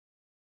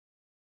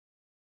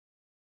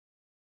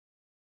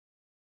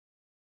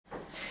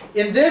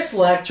In this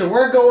lecture,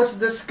 we're going to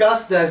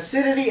discuss the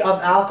acidity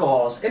of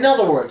alcohols. In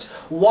other words,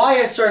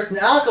 why are certain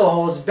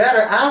alcohols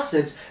better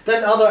acids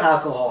than other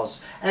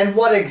alcohols? And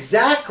what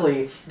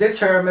exactly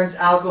determines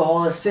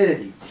alcohol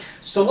acidity?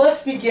 So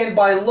let's begin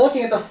by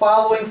looking at the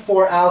following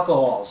four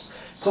alcohols.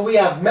 So we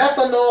have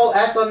methanol,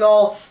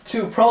 ethanol,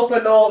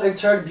 2-propanol, and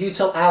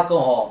tert-butyl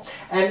alcohol.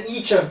 And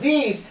each of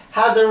these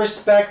has a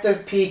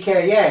respective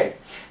pKa.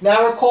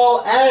 Now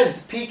recall,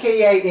 as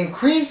pKa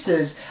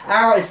increases,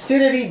 our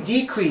acidity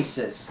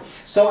decreases.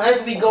 So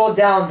as we go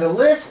down the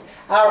list,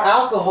 our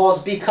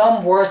alcohols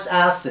become worse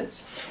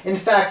acids. In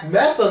fact,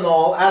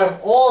 methanol, out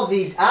of all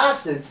these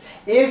acids,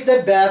 is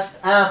the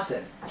best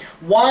acid.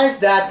 Why is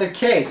that the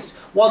case?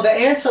 Well, the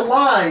answer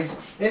lies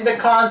in the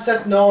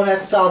concept known as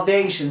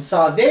solvation.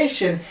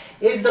 Solvation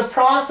is the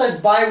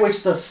process by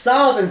which the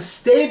solvent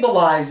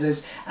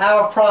stabilizes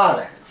our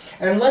product.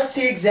 And let's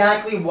see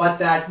exactly what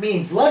that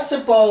means. Let's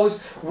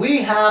suppose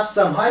we have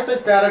some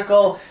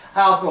hypothetical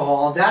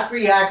alcohol that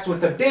reacts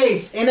with the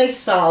base in a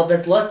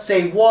solvent, let's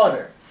say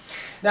water.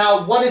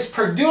 Now, what is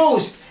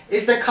produced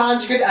is the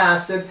conjugate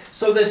acid,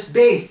 so this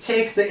base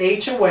takes the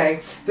H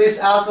away, this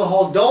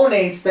alcohol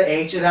donates the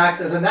H, it acts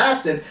as an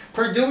acid,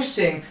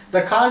 producing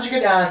the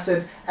conjugate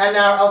acid and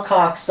our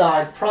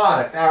alkoxide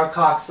product, our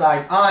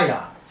alkoxide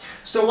ion.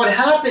 So what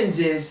happens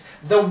is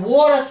the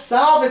water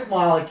solvent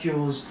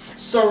molecules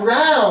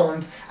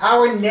surround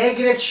our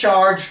negative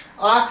charge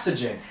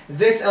oxygen,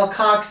 this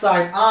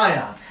alkoxide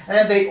ion,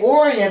 and they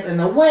orient in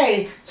a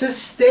way to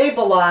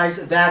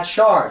stabilize that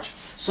charge.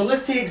 So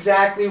let's see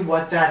exactly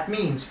what that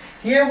means.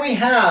 Here we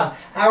have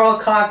our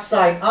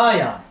alkoxide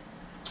ion.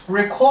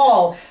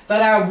 Recall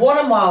that our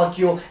water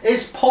molecule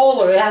is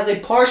polar. It has a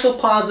partial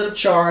positive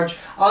charge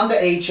on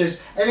the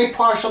H's and a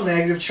partial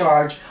negative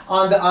charge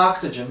on the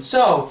oxygen.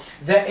 So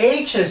the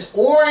H's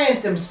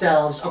orient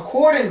themselves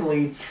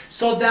accordingly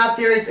so that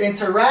there is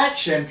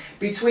interaction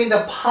between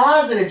the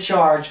positive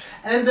charge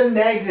and the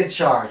negative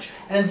charge.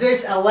 And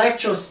this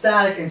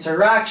electrostatic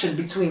interaction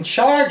between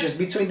charges,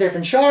 between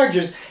different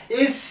charges,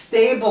 is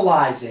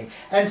stabilizing.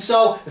 And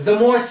so the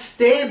more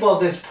stable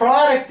this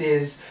product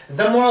is,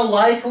 the more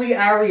likely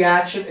our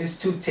reaction is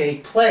to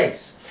take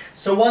place.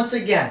 So once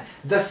again,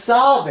 the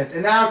solvent,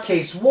 in our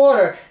case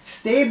water,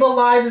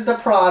 stabilizes the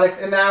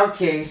product, in our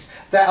case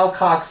the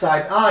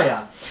alkoxide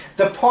ion.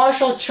 The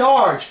partial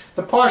charge,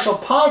 the partial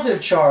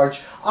positive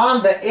charge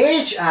on the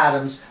H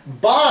atoms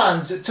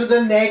bonds to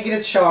the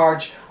negative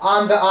charge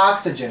on the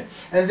oxygen.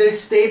 And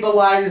this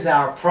stabilizes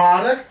our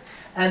product,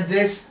 and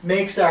this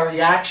makes our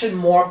reaction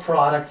more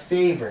product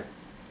favored.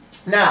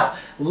 Now,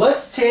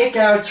 let's take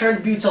our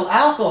tert-butyl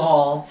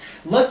alcohol.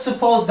 Let's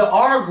suppose the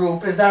R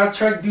group is our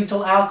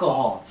tert-butyl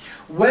alcohol.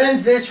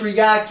 When this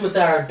reacts with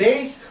our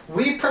base,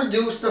 we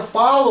produce the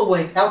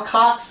following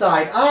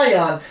alkoxide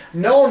ion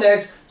known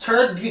as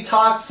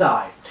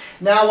tert-butoxide.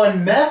 Now,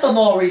 when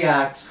methanol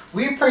reacts,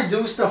 we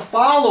produce the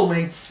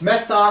following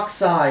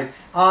methoxide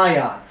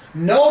ion.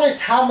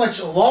 Notice how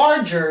much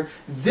larger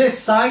this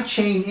side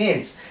chain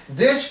is.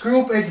 This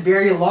group is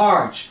very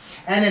large.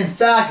 And in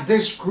fact,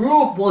 this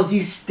group will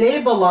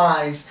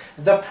destabilize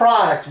the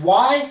product.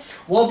 Why?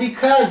 Well,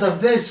 because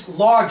of this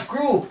large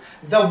group,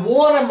 the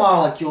water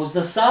molecules,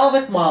 the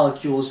solvent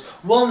molecules,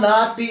 will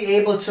not be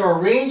able to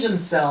arrange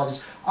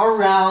themselves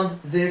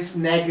around this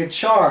negative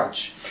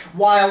charge.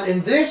 While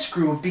in this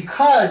group,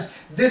 because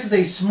this is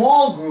a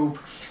small group,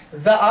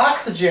 the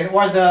oxygen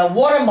or the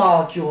water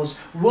molecules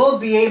will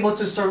be able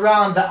to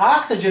surround the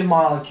oxygen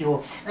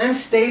molecule and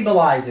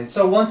stabilize it.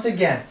 So once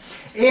again,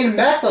 in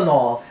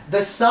methanol,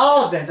 the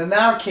solvent, in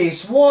our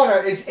case water,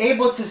 is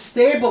able to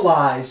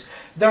stabilize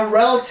the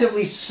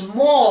relatively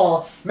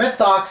small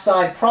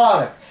methoxide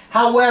product.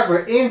 However,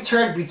 in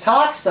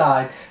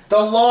tert-butoxide, the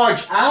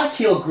large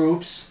alkyl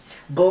groups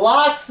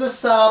blocks the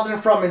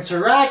solvent from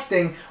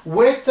interacting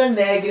with the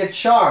negative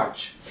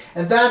charge.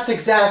 And that's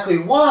exactly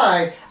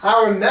why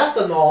our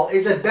methanol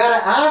is a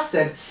better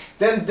acid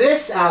than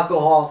this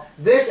alcohol,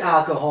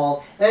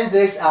 and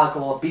this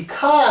alcohol,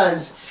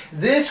 because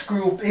this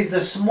group is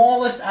the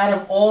smallest out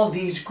of all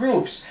these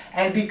groups.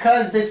 And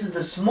because this is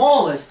the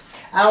smallest,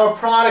 our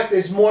product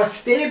is more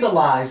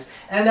stabilized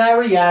and our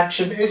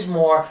reaction is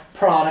more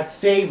product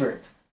favored.